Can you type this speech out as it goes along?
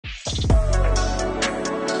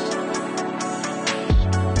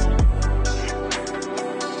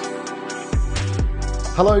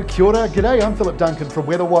Hello, kia ora, g'day, I'm Philip Duncan from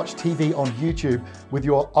WeatherWatch TV on YouTube with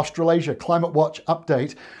your Australasia Climate Watch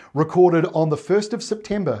update recorded on the 1st of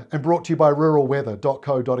September and brought to you by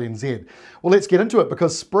ruralweather.co.nz. Well, let's get into it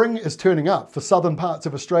because spring is turning up for southern parts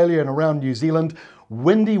of Australia and around New Zealand.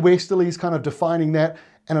 Windy westerlies kind of defining that,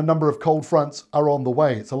 and a number of cold fronts are on the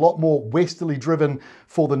way. It's a lot more westerly driven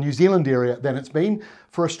for the New Zealand area than it's been.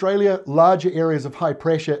 For Australia, larger areas of high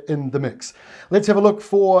pressure in the mix. Let's have a look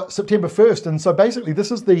for September 1st. And so basically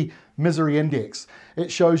this is the misery index.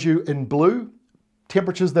 It shows you in blue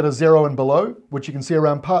temperatures that are 0 and below, which you can see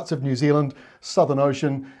around parts of New Zealand, Southern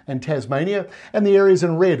Ocean and Tasmania, and the areas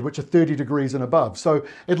in red, which are 30 degrees and above. So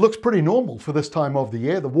it looks pretty normal for this time of the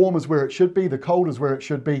year. The warm is where it should be, the cold is where it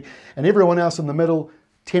should be, and everyone else in the middle,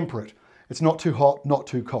 temperate. It's not too hot, not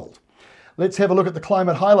too cold. Let's have a look at the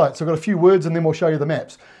climate highlights. I've got a few words and then we'll show you the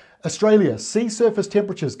maps. Australia, sea surface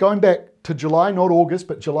temperatures going back to July, not August,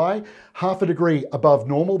 but July, half a degree above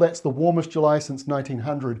normal. That's the warmest July since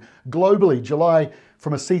 1900. Globally, July,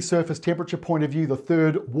 from a sea surface temperature point of view, the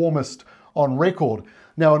third warmest on record.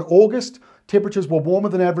 Now in August, temperatures were warmer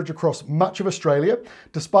than average across much of Australia,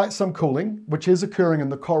 despite some cooling, which is occurring in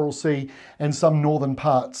the Coral Sea and some northern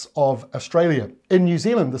parts of Australia. In New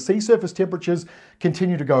Zealand, the sea surface temperatures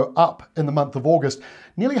continue to go up in the month of August.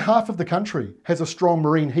 Nearly half of the country has a strong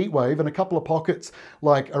marine heat wave, and a couple of pockets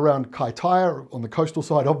like around Kaitaia, on the coastal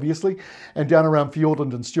side obviously, and down around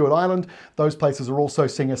Fiordland and Stewart Island. Those places are also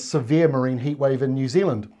seeing a severe marine heat wave in New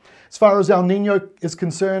Zealand. As far as El Nino is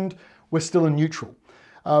concerned, we're still in neutral.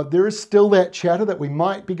 There is still that chatter that we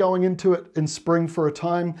might be going into it in spring for a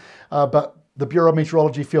time, but the Bureau of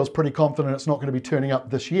Meteorology feels pretty confident it's not going to be turning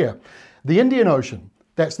up this year. The Indian Ocean,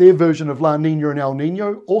 that's their version of La Nina and El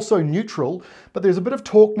Nino, also neutral, but there's a bit of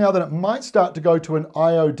talk now that it might start to go to an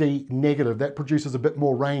IOD negative. That produces a bit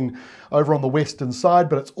more rain over on the western side,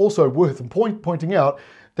 but it's also worth pointing out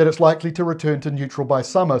that it's likely to return to neutral by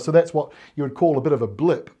summer. So that's what you would call a bit of a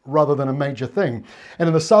blip rather than a major thing. And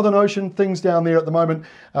in the Southern Ocean, things down there at the moment,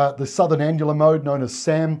 the southern annular mode known as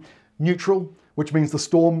SAM, neutral, which means the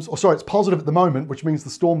storms, it's positive at the moment, which means the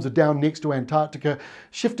storms are down next to Antarctica,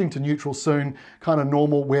 shifting to neutral soon, kind of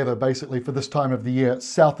normal weather basically for this time of the year,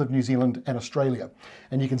 south of New Zealand and Australia.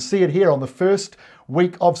 And you can see it here on the first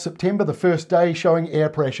week of September, the first day showing air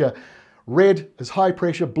pressure. Red is high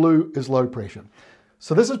pressure, blue is low pressure.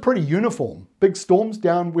 So this is pretty uniform. Big storms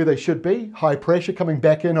down where they should be, high pressure coming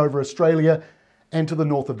back in over Australia and to the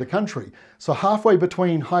north of the country. So halfway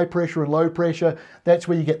between high pressure and low pressure, that's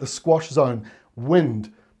where you get the squash zone,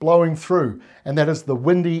 wind blowing through, and that is the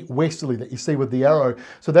windy westerly that you see with the arrow.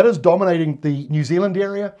 So that is dominating the New Zealand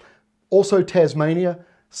area, also Tasmania,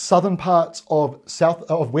 southern parts of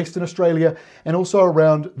Western Australia, and also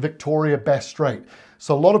around Victoria Bass Strait.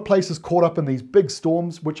 So a lot of places caught up in these big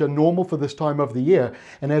storms, which are normal for this time of the year.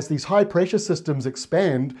 And as these high pressure systems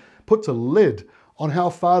expand, puts a lid on how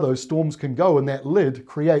far those storms can go. And that lid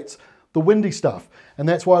creates the windy stuff. And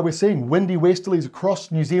that's why we're seeing windy westerlies across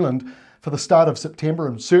New Zealand for the start of September.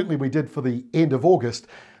 And certainly we did for the end of August.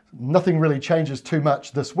 Nothing really changes too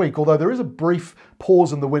much this week, although there is a brief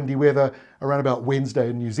pause in the windy weather around about Wednesday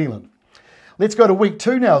in New Zealand. Let's go to week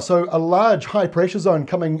 2 now. So a large high pressure zone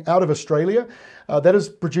coming out of Australia. That is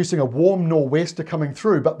producing a warm nor'wester coming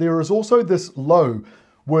through, but there is also this low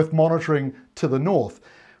worth monitoring to the north.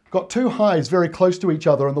 Got two highs very close to each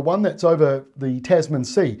other, and the one that's over the Tasman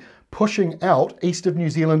Sea, pushing out east of New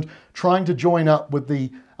Zealand, trying to join up with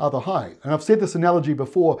the other high. And I've said this analogy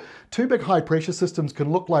before, two big high pressure systems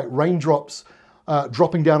can look like raindrops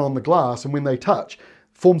dropping down on the glass, and when they touch,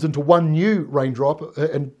 forms into one new raindrop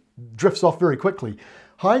and drifts off very quickly.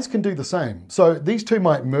 Highs can do the same. So these two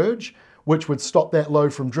might merge, which would stop that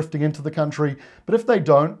low from drifting into the country. But if they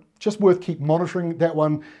don't, just worth keep monitoring that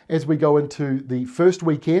one as we go into the first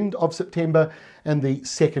weekend of September and the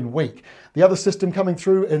second week. The other system coming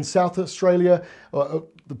through in South Australia, the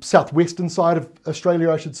southwestern side of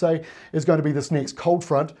Australia, I should say, is going to be this next cold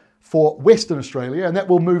front for Western Australia, and that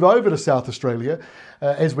will move over to South Australia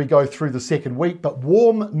as we go through the second week. But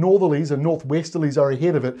warm northerlies and northwesterlies are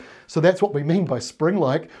ahead of it. So that's what we mean by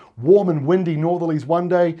spring-like. Warm and windy northerlies one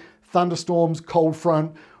day, thunderstorms, cold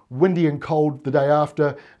front, windy and cold the day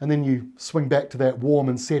after, and then you swing back to that warm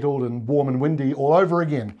and settled and warm and windy all over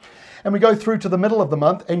again. And we go through to the middle of the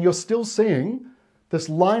month and you're still seeing this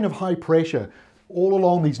line of high pressure all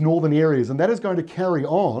along these northern areas, and that is going to carry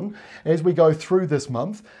on as we go through this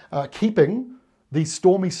month, keeping these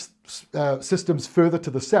stormy systems further to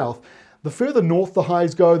the south. The further north the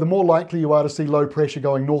highs go, the more likely you are to see low pressure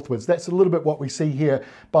going northwards. That's a little bit what we see here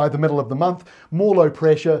by the middle of the month. More low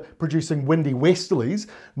pressure producing windy westerlies,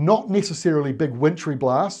 not necessarily big wintry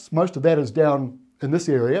blasts. Most of that is down in this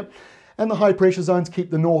area. And the high pressure zones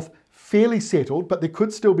keep the north fairly settled, but there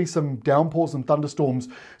could still be some downpours and thunderstorms,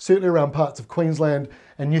 certainly around parts of Queensland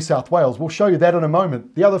and New South Wales. We'll show you that in a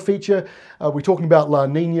moment. The other feature, we're talking about La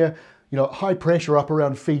Nina, high pressure up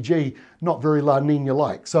around Fiji, not very La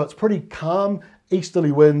Nina-like. So it's pretty calm,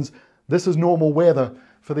 easterly winds. This is normal weather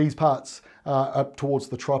for these parts up towards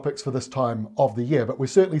the tropics for this time of the year. But we're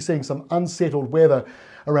certainly seeing some unsettled weather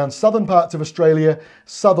around southern parts of Australia,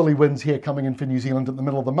 southerly winds here coming in for New Zealand at the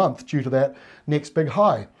middle of the month due to that next big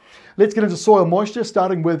high. Let's get into soil moisture,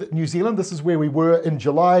 starting with New Zealand. This is where we were in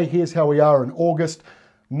July. Here's how we are in August.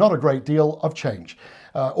 Not a great deal of change.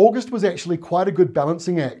 August was actually quite a good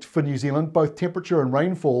balancing act for New Zealand, both temperature and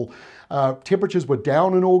rainfall. Temperatures were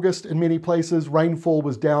down in August in many places. Rainfall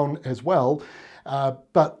was down as well.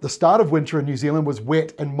 But the start of winter in New Zealand was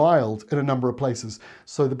wet and mild in a number of places.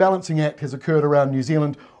 So the balancing act has occurred around New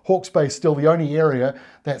Zealand. Hawke's Bay is still the only area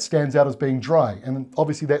that stands out as being dry. And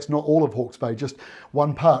obviously that's not all of Hawke's Bay, just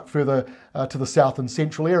one part further to the south and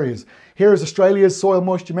central areas. Here is Australia's soil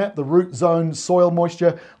moisture map, the root zone soil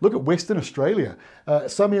moisture. Look at Western Australia.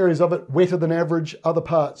 Some areas of it wetter than average, other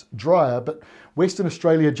parts drier, but Western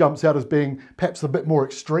Australia jumps out as being perhaps a bit more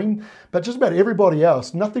extreme. But just about everybody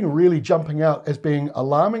else, nothing really jumping out as being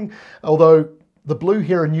alarming, although the blue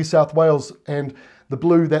here in New South Wales and the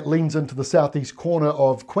blue that leans into the southeast corner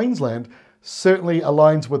of Queensland certainly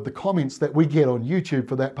aligns with the comments that we get on YouTube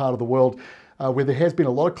for that part of the world, where there has been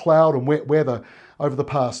a lot of cloud and wet weather over the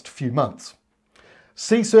past few months.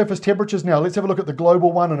 Sea surface temperatures now. Let's have a look at the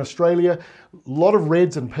global one in Australia. A lot of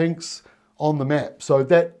reds and pinks on the map. So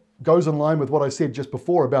that goes in line with what I said just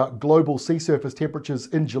before about global sea surface temperatures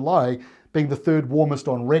in July being the third warmest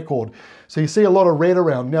on record. So you see a lot of red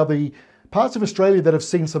around. Now the parts of Australia that have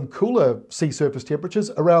seen some cooler sea surface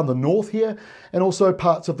temperatures around the north here, and also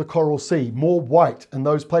parts of the Coral Sea, more white in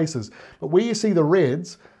those places. But where you see the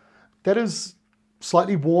reds, that is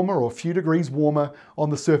slightly warmer or a few degrees warmer on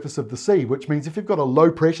the surface of the sea, which means if you've got a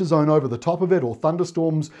low pressure zone over the top of it or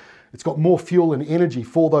thunderstorms, it's got more fuel and energy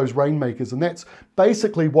for those rainmakers. And that's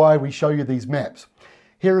basically why we show you these maps.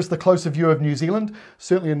 Here is the closer view of New Zealand.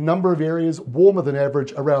 Certainly a number of areas warmer than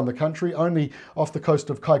average around the country. Only off the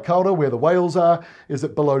coast of Kaikoura, where the whales are, is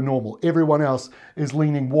it below normal. Everyone else is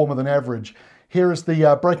leaning warmer than average. Here is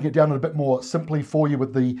the breaking it down a bit more simply for you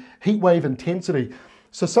with the heat wave intensity.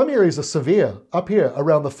 So some areas are severe up here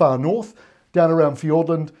around the far north, down around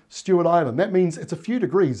Fiordland, Stewart Island. That means it's a few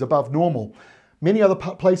degrees above normal. Many other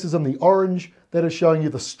places in the orange, that is showing you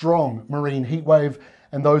the strong marine heat wave,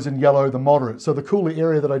 and those in yellow, the moderate. So the cooler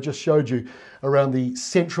area that I just showed you around the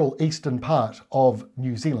central eastern part of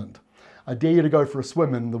New Zealand. I dare you to go for a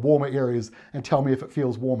swim in the warmer areas and tell me if it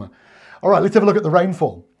feels warmer. All right, let's have a look at the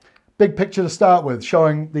rainfall. Big picture to start with,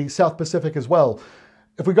 showing the South Pacific as well.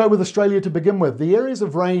 If we go with Australia to begin with, the areas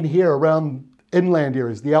of rain here around inland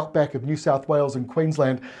areas, the outback of New South Wales and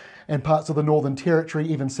Queensland, and parts of the Northern Territory,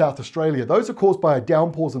 even South Australia, those are caused by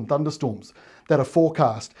downpours and thunderstorms that are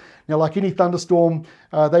forecast. Now, like any thunderstorm,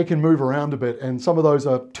 they can move around a bit, and some of those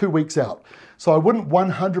are 2 weeks out. So I wouldn't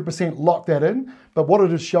 100% lock that in, but what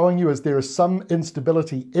it is showing you is there is some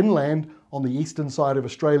instability inland on the eastern side of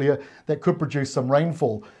Australia that could produce some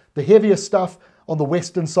rainfall. The heaviest stuff on the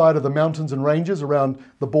western side of the mountains and ranges around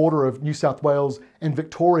the border of New South Wales and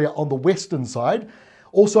Victoria on the western side.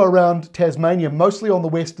 Also around Tasmania, mostly on the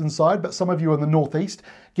western side, but some of you in the northeast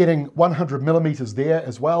getting 100 millimetres there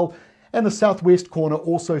as well. And the southwest corner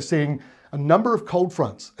also seeing a number of cold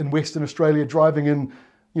fronts in Western Australia driving in,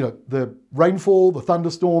 the rainfall, the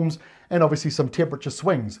thunderstorms, and obviously some temperature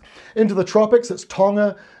swings. Into the tropics, it's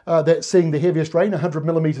Tonga that's seeing the heaviest rain, 100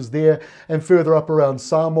 millimetres there, and further up around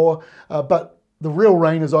Samoa. But the real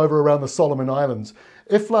rain is over around the Solomon Islands.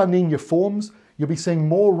 If La Nina forms, you'll be seeing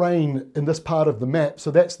more rain in this part of the map, so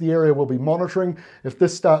that's the area we'll be monitoring. If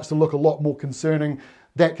this starts to look a lot more concerning,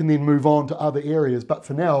 that can then move on to other areas. But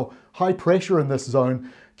for now, high pressure in this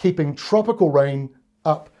zone, keeping tropical rain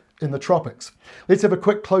up in the tropics. Let's have a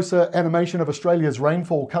quick closer animation of Australia's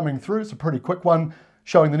rainfall coming through. It's a pretty quick one,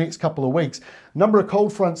 showing the next couple of weeks. Number of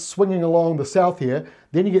cold fronts swinging along the south here.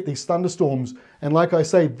 Then you get these thunderstorms. And like I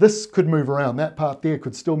say, this could move around. That part there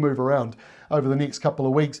could still move around over the next couple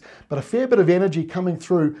of weeks. But a fair bit of energy coming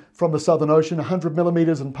through from the Southern Ocean, 100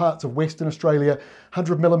 millimetres in parts of Western Australia,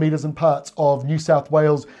 100 millimetres in parts of New South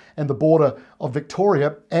Wales and the border of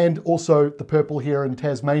Victoria, and also the purple here in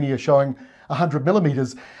Tasmania showing 100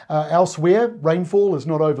 millimetres. Elsewhere, rainfall is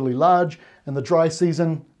not overly large, and the dry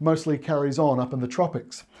season mostly carries on up in the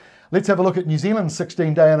tropics. Let's have a look at New Zealand's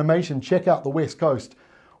 16-day animation. Check out the west coast.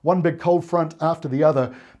 One big cold front after the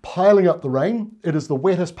other, piling up the rain. It is the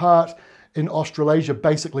wettest part in Australasia,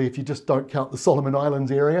 basically if you just don't count the Solomon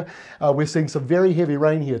Islands area. We're seeing some very heavy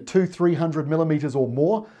rain here, 200-300 millimeters or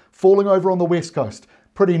more, falling over on the west coast.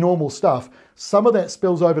 Pretty normal stuff. Some of that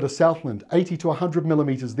spills over to Southland, 80 to 100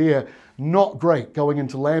 millimeters there. Not great going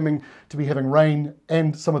into lambing to be having rain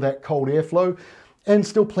and some of that cold airflow. And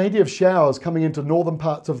still plenty of showers coming into northern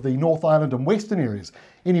parts of the North Island and western areas,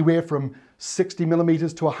 anywhere from 60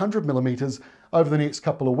 millimeters to 100 millimeters over the next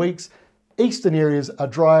couple of weeks. Eastern areas are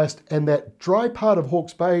driest, and that dry part of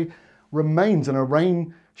Hawke's Bay remains in a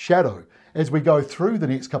rain shadow as we go through the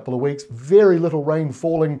next couple of weeks. Very little rain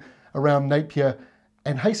falling around Napier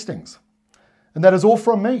and Hastings. And that is all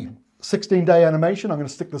from me. 16-day animation. I'm going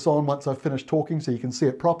to stick this on once I've finished talking so you can see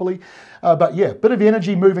it properly. But yeah, bit of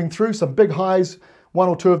energy moving through, some big highs, one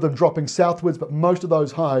or two of them dropping southwards, but most of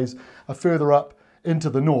those highs are further up into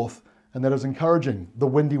the north, and that is encouraging the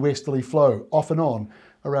windy westerly flow off and on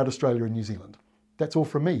around Australia and New Zealand. That's all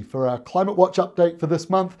from me for our Climate Watch update for this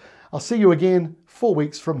month. I'll see you again 4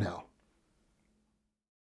 weeks from now.